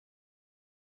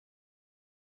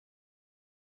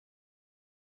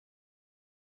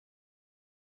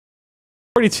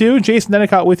6:42. Jason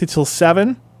Endicott with you till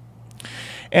 7.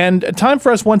 And time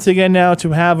for us once again now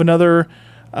to have another,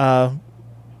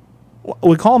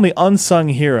 we call him the Unsung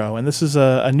Hero. And this is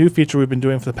a new feature we've been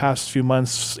doing for the past few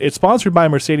months. It's sponsored by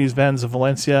Mercedes-Benz of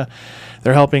Valencia.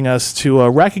 They're helping us to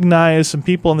recognize some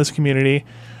people in this community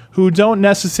who don't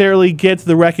necessarily get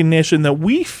the recognition that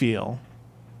we feel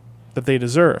that they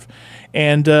deserve.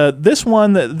 And this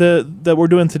one that we're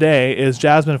doing today is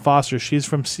Jasmine Foster. She's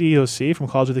from COC, from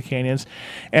College of the Canyons.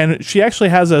 And she actually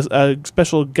has a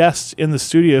special guest in the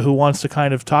studio who wants to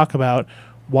kind of talk about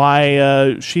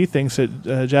why she thinks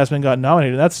that Jasmine got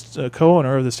nominated. That's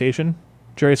co-owner of the station,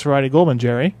 Jerry Sorority Goldman.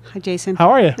 Jerry. Hi, Jason. How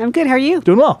are you? I'm good. How are you?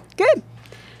 Doing well. Good.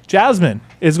 Jasmine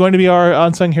is going to be our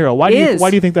unsung hero. Why do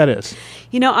you think that is?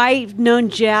 You know, I've known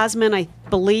Jasmine, I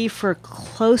believe, for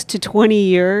close to 20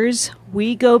 years.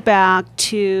 We go back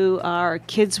to our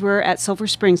kids were at Sulphur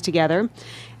Springs together,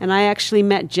 and I actually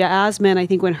met Jasmine, I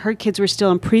think, when her kids were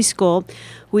still in preschool.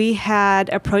 We had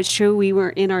approached her. We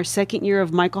were in our second year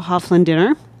of Michael Hoffman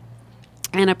dinner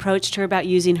and approached her about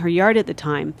using her yard at the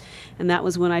time. And that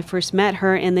was when I first met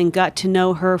her and then got to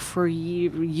know her for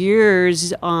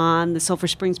years on the Sulphur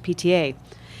Springs PTA,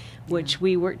 which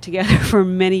we worked together for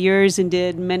many years and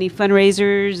did many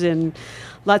fundraisers and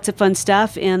lots of fun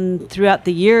stuff. And throughout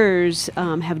the years,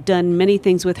 have done many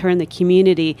things with her in the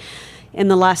community. In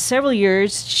the last several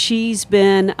years, she's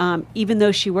been, even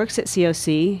though she works at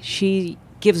COC, she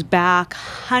gives back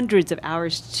hundreds of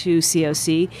hours to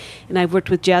COC. And I've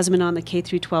worked with Jasmine on the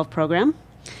K-12 program.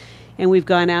 And we've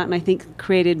gone out and I think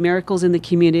created miracles in the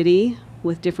community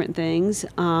with different things.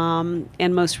 And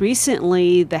most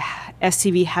recently, the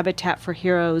SCV Habitat for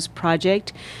Heroes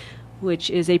project, which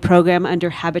is a program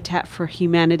under Habitat for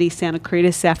Humanity Santa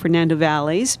Clarita, San Fernando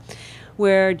Valleys,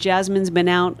 where Jasmine's been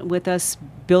out with us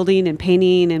building and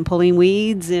painting and pulling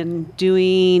weeds and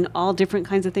doing all different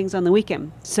kinds of things on the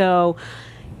weekend. So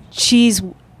she's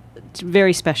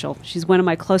very special. She's one of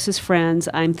my closest friends.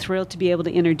 I'm thrilled to be able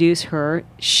to introduce her.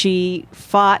 She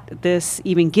fought this,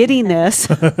 even getting this,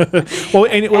 and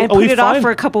put it off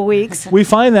for a couple weeks. We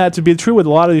find that to be true with a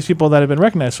lot of these people that have been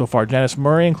recognized so far. Janice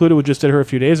Murray included, we just did her a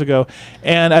few days ago.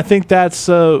 And I think that's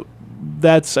a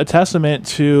testament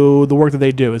to the work that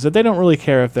they do, is that they don't really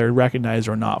care if they're recognized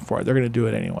or not for it. They're going to do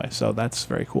it anyway. So that's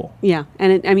very cool. Yeah.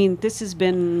 And I mean, this has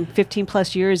been 15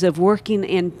 plus years of working,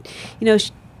 and, you know,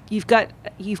 you've got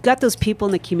those people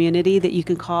in the community that you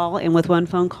can call, and with one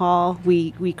phone call,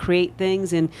 we create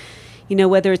things. And, you know,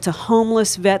 whether it's a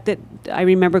homeless vet that I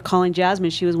remember calling Jasmine,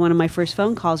 she was one of my first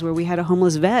phone calls where we had a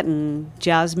homeless vet, and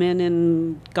Jasmine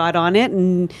and got on it,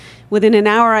 and within an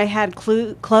hour I had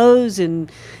clothes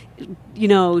and, you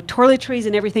know, toiletries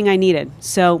and everything I needed.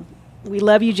 So we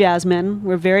love you, Jasmine.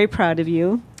 We're very proud of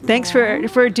you. Thanks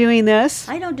for doing this.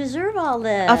 I don't deserve all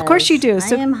this. Of course you do.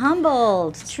 I am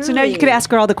humbled, truly. So now you could ask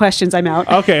her all the questions. I'm out.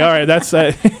 Okay, all right. That's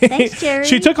Thanks, Jerry.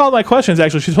 She took all my questions,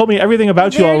 actually. She told me everything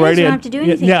about you already. You don't have to do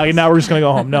anything. Yeah, now we're just going to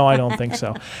go home. No, I don't think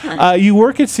so. You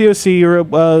work at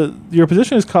COC. Your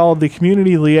position is called the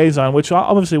Community Liaison, which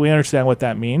obviously we understand what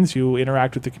that means. You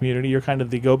interact with the community. You're kind of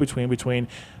the go-between between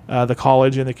the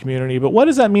college and the community. But what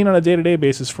does that mean on a day-to-day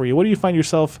basis for you? What do you find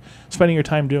yourself spending your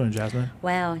time doing, Jasmine?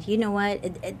 Wow, you know what?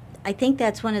 I think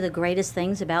that's one of the greatest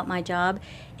things about my job,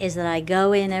 is that I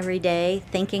go in every day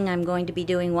thinking I'm going to be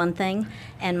doing one thing,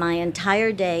 and my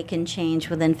entire day can change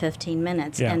within 15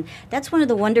 minutes. Yeah. And that's one of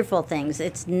the wonderful things.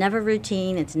 It's never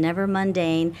routine. It's never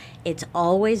mundane. It's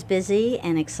always busy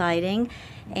and exciting.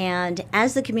 And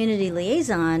as the community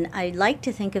liaison, I like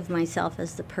to think of myself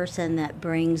as the person that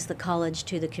brings the college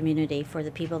to the community for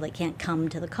the people that can't come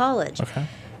to the college. Okay.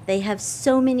 They have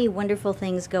so many wonderful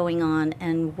things going on,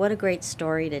 and what a great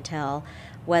story to tell,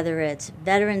 whether it's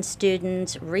veteran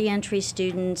students, reentry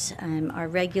students, our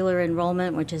regular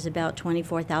enrollment, which is about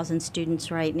 24,000 students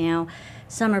right now,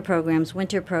 summer programs,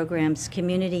 winter programs,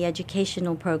 community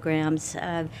educational programs.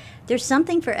 There's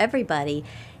something for everybody.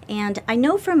 And I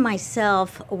know from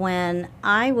myself, when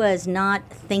I was not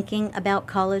thinking about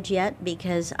college yet,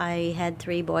 because I had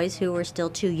 3 boys who were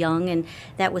still too young, and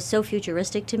that was so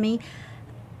futuristic to me,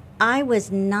 I was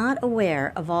not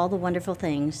aware of all the wonderful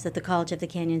things that the College of the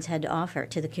Canyons had to offer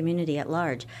to the community at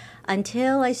large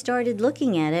until I started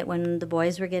looking at it when the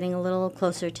boys were getting a little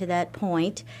closer to that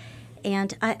point.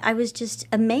 And I was just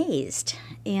amazed.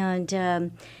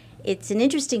 And it's an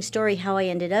interesting story how I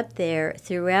ended up there.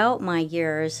 Throughout my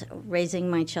years raising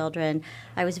my children,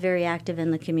 I was very active in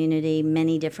the community,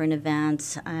 many different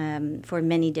events for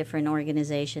many different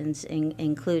organizations,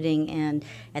 including, and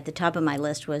at the top of my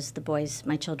list was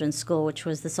my children's school, which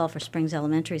was the Sulphur Springs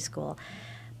Elementary School.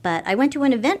 But I went to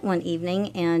an event one evening,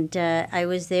 and I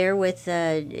was there with,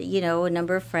 a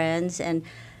number of friends, and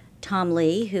Tom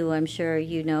Lee, who I'm sure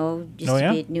you know, used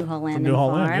to be at New Holland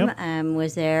Farm,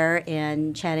 was there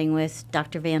and chatting with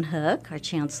Dr. Van Hook, our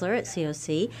chancellor at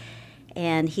COC.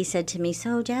 And he said to me,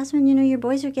 "So, Jasmine, your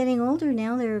boys are getting older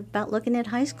now. They're about looking at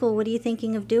high school. What are you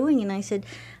thinking of doing?" And I said,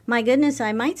 "My goodness,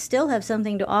 I might still have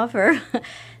something to offer.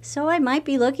 So I might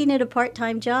be looking at a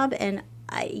part-time job." And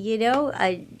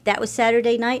that was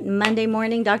Saturday night, and Monday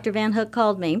morning, Dr. Van Hook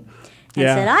called me and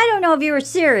said, "I don't know if you were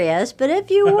serious, but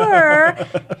if you were,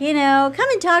 come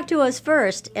and talk to us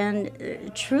first."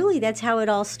 And truly, that's how it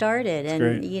all started. That's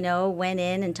and, great. Went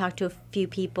in and talked to a few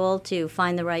people to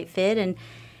find the right fit. And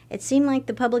it seemed like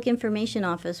the Public Information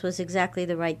Office was exactly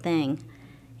the right thing.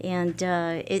 And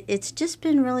it's just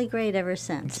been really great ever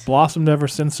since. It's blossomed ever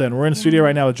since then. We're in the studio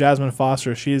right now with Jasmine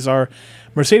Foster. She's our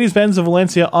Mercedes-Benz of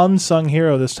Valencia Unsung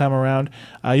Hero this time around.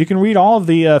 You can read all of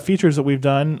the features that we've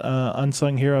done,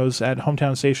 Unsung Heroes, at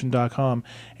hometownstation.com.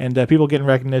 And people getting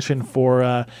recognition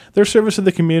for their service to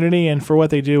the community and for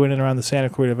what they do in and around the Santa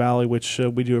Clarita Valley, which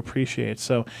we do appreciate.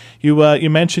 So you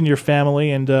mentioned your family,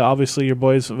 and obviously your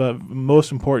boys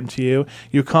most important to you.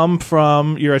 You're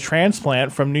a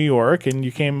transplant from New York, and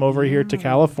you came over here to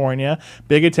California.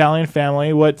 Big Italian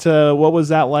family. What was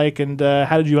that like, and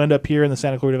how did you end up here in the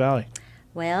Santa Clarita Valley?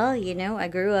 Well, I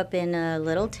grew up in a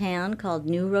little town called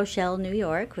New Rochelle, New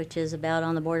York, which is about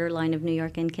on the borderline of New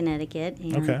York and Connecticut.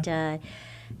 And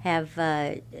have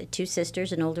two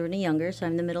sisters, an older and a younger, so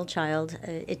I'm the middle child.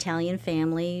 Italian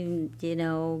family,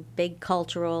 big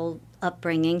cultural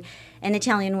upbringing. And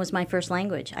Italian was my first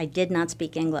language. I did not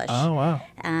speak English. Oh, wow.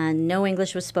 And no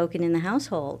English was spoken in the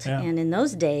household. Yeah. And in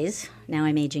those days, now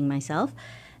I'm aging myself,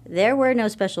 there were no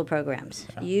special programs.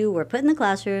 Yeah. You were put in the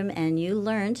classroom and you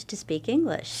learned to speak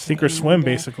English. Sink or swim,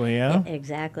 basically, yeah?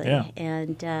 Exactly. Yeah.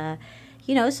 And,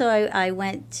 so I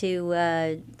went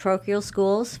to parochial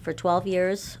schools for 12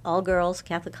 years, all girls,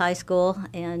 Catholic high school.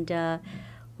 And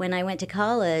when I went to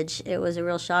college, it was a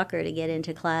real shocker to get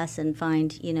into class and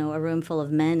find, a room full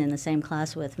of men in the same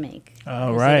class with me.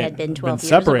 Oh, right. It had been 12 years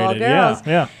separated. of all girls.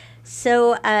 Yeah.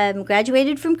 So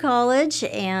graduated from college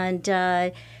and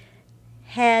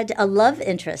had a love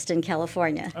interest in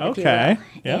California. Okay.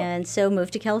 Yep. And so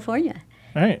moved to California.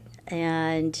 Right.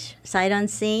 And sight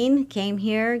unseen, came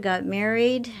here, got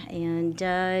married, and,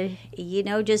 I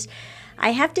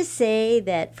have to say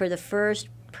that for the first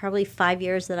probably 5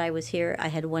 years that I was here, I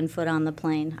had one foot on the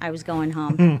plane. I was going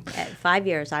home. At 5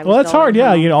 years, I was going home. Well, that's hard,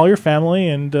 yeah. All your family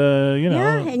and,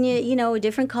 Yeah, and, a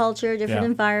different culture, different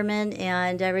environment.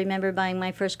 And I remember buying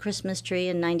my first Christmas tree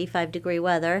in 95-degree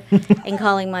weather and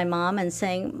calling my mom and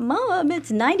saying, "Mom,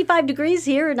 it's 95 degrees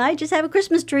here, and I just have a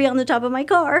Christmas tree on the top of my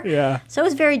car." Yeah. So it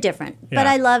was very different. Yeah. But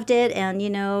I loved it. And,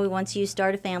 once you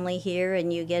start a family here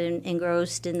and you get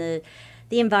engrossed in the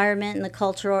environment and the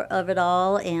culture of it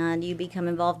all, and you become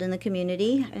involved in the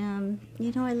community,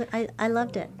 I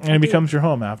loved it. And it becomes your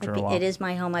home after a while. It is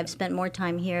my home. I've spent more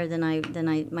time here than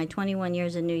my 21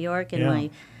 years in New York and my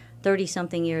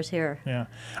 30-something years here. Yeah.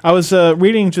 I was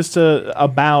reading just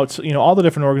about, all the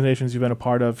different organizations you've been a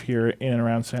part of here in and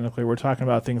around Santa Clarita. We're talking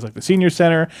about things like the Senior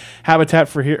Center, Habitat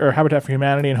for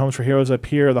Humanity and Homes for Heroes up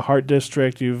here, the Heart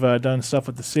District. You've done stuff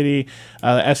with the city,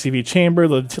 the SCV Chamber,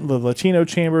 the Latino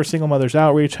Chamber, Single Mothers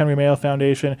Outreach, Henry Mayo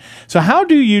Foundation. So how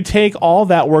do you take all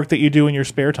that work that you do in your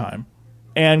spare time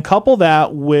and couple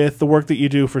that with the work that you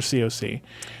do for COC,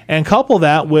 and couple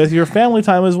that with your family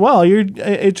time as well?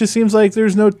 It just seems like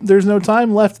there's no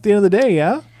time left at the end of the day.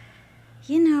 Yeah,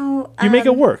 you make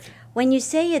it work. When you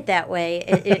say it that way,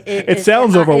 it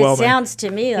sounds overwhelming. It sounds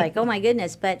to me like, oh my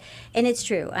goodness, and it's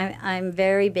true. I'm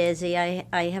very busy.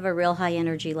 I have a real high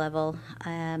energy level,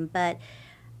 but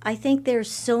I think there's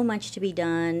so much to be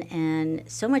done and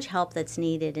so much help that's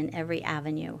needed in every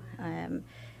avenue.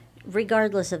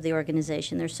 Regardless of the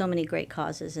organization, there's so many great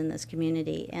causes in this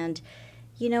community. And,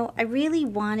 I really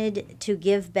wanted to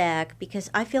give back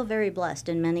because I feel very blessed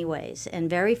in many ways and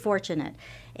very fortunate.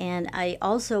 And I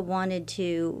also wanted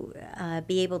to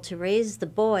be able to raise the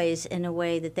boys in a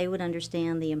way that they would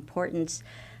understand the importance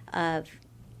of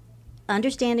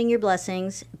understanding your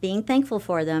blessings, being thankful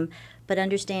for them, but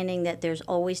understanding that there's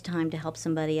always time to help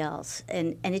somebody else.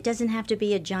 And it doesn't have to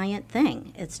be a giant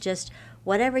thing. It's just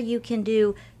whatever you can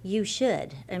do, you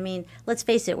should. I mean, let's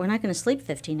face it, we're not going to sleep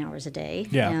 15 hours a day.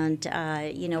 Yeah.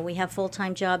 And, we have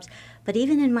full-time jobs. But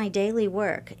even in my daily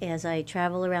work, as I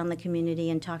travel around the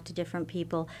community and talk to different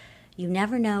people, you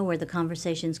never know where the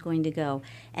conversation's going to go.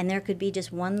 And there could be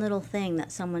just one little thing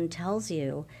that someone tells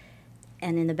you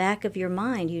And in the back of your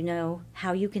mind, you know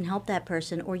how you can help that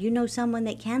person, or you know someone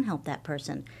that can help that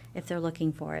person if they're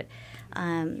looking for it.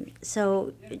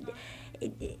 So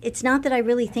it's not that I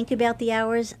really think about the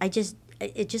hours.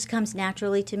 It just comes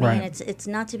naturally to me, Right. and it's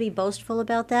not to be boastful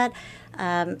about that.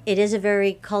 It is a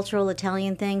very cultural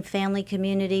Italian thing: family,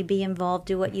 community, be involved,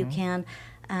 do what you can.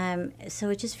 So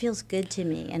it just feels good to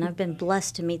me, and I've been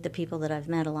blessed to meet the people that I've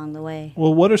met along the way.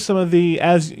 Well, what are some of the,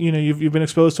 as you know, you've been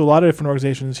exposed to a lot of different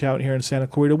organizations out here in Santa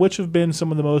Clarita. Which have been some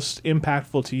of the most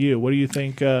impactful to you? What do you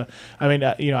think? I'm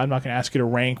not going to ask you to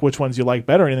rank which ones you like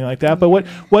better or anything like that. But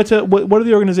what are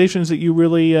the organizations that you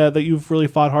really that you've really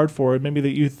fought hard for, and maybe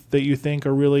that you think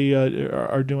are really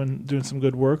are doing some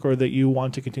good work, or that you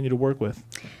want to continue to work with?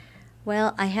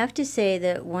 Well, I have to say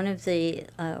that one of the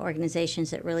organizations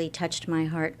that really touched my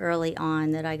heart early on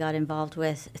that I got involved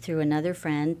with through another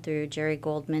friend, through Jerry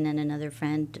Goldman and another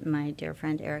friend, my dear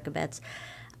friend Erica Betts,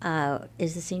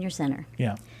 is the Senior Center.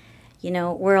 Yeah. You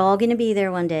know, we're all going to be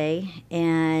there one day,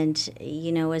 and,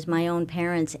 you know, as my own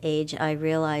parents age, I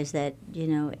realize that, you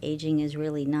know, aging is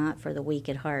really not for the weak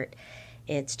at heart.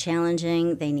 It's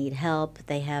challenging, they need help,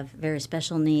 they have very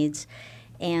special needs.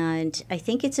 And I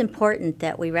think it's important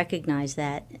that we recognize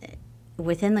that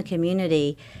within the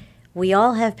community, we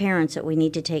all have parents that we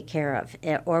need to take care of,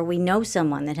 or we know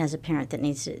someone that has a parent that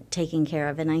needs taken care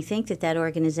of. And I think that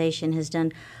organization has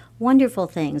done wonderful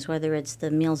things, whether it's the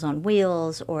Meals on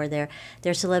Wheels or their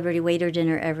celebrity waiter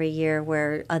dinner every year,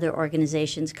 where other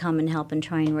organizations come and help and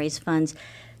try and raise funds.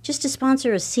 Just to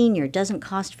sponsor a senior doesn't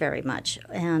cost very much.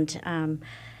 And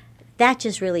that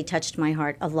just really touched my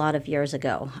heart a lot of years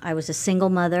ago. I was a single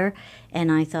mother,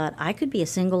 and I thought I could be a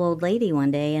single old lady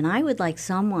one day, and I would like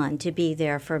someone to be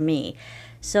there for me.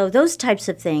 So those types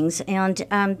of things. And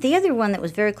the other one that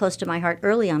was very close to my heart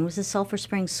early on was the Sulphur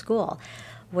Springs School,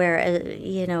 where,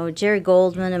 you know, Jerry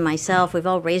Goldman and myself, we've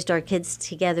all raised our kids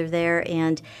together there,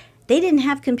 and they didn't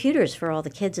have computers for all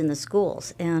the kids in the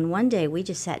schools. And one day we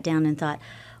just sat down and thought,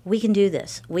 we can do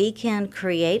this. We can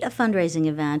create a fundraising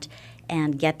event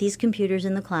and get these computers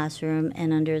in the classroom,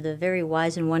 and under the very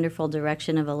wise and wonderful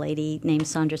direction of a lady named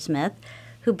Sandra Smith,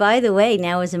 who, by the way,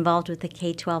 now is involved with the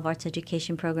K-12 arts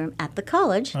education program at the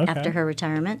college after her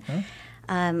retirement.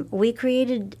 Okay. We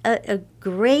created a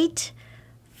great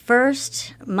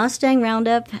first Mustang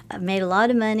Roundup, made a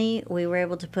lot of money. We were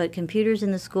able to put computers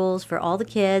in the schools for all the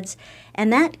kids,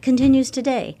 and that continues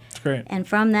today. That's great. And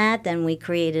from that, then we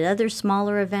created other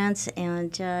smaller events,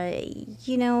 and,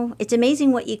 you know, it's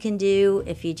amazing what you can do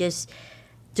if you just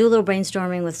do a little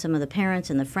brainstorming with some of the parents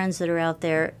and the friends that are out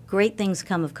there. Great things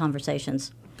come of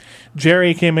conversations.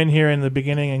 Jerry came in here in the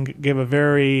beginning and gave a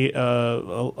very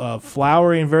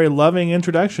flowery and very loving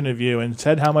introduction of you, and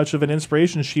said how much of an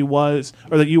inspiration she was,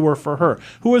 or that you were for her.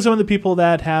 Who are some of the people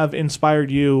that have inspired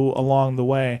you along the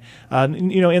way,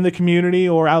 you know, in the community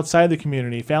or outside the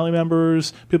community? Family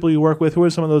members, people you work with. Who are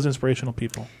some of those inspirational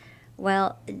people?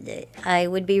 Well, I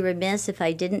would be remiss if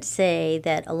I didn't say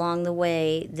that along the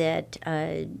way that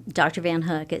Dr. Van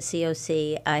Hook at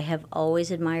COC, I have always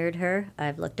admired her.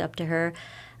 I've looked up to her.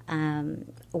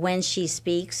 When she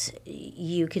speaks,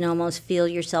 you can almost feel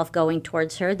yourself going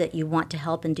towards her, that you want to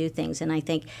help and do things. And I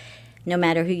think no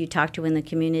matter who you talk to in the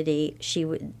community,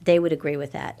 they would agree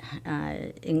with that.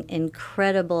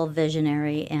 Incredible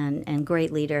visionary and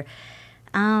great leader.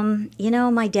 You know,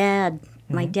 my dad.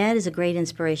 My dad is a great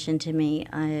inspiration to me.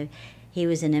 He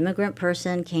was an immigrant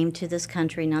person, came to this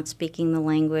country not speaking the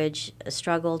language,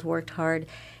 struggled, worked hard,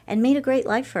 and made a great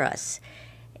life for us.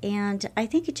 And I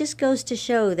think it just goes to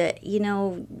show that, you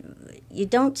know, you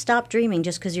don't stop dreaming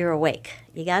just because you're awake.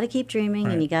 You got to keep dreaming,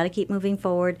 and you got to keep moving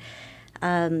forward.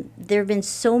 There have been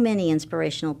so many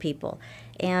inspirational people.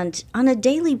 And on a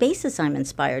daily basis, I'm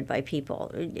inspired by people.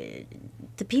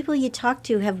 The people you talk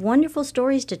to have wonderful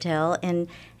stories to tell, and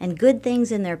good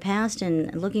things in their past,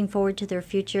 and looking forward to their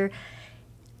future.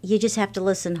 You just have to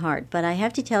listen hard. But I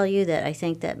have to tell you that I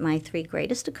think that my 3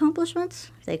 greatest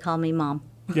accomplishments, they call me Mom.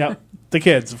 Yeah, the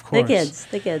kids, of course.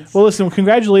 The kids. Well, listen,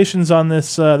 congratulations on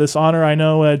this this honor. I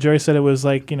know Jerry said it was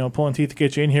like, you know, pulling teeth to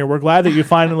get you in here. We're glad that you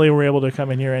finally were able to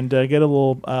come in here and get a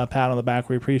little pat on the back.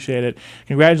 We appreciate it.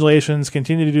 Congratulations.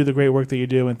 Continue to do the great work that you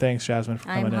do, and thanks, Jasmine, for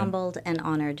coming in. I'm humbled and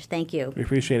honored. Thank you. We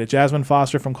appreciate it. Jasmine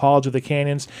Foster from College of the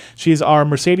Canyons. She's our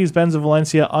Mercedes-Benz of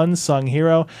Valencia Unsung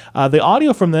hero. The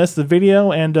audio from this, the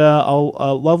video, and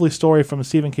a lovely story from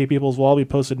Stephen K. Peoples will all be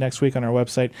posted next week on our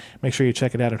website. Make sure you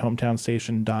check it out at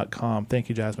hometownstation.com. Thank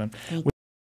you, Jasmine. Thank you.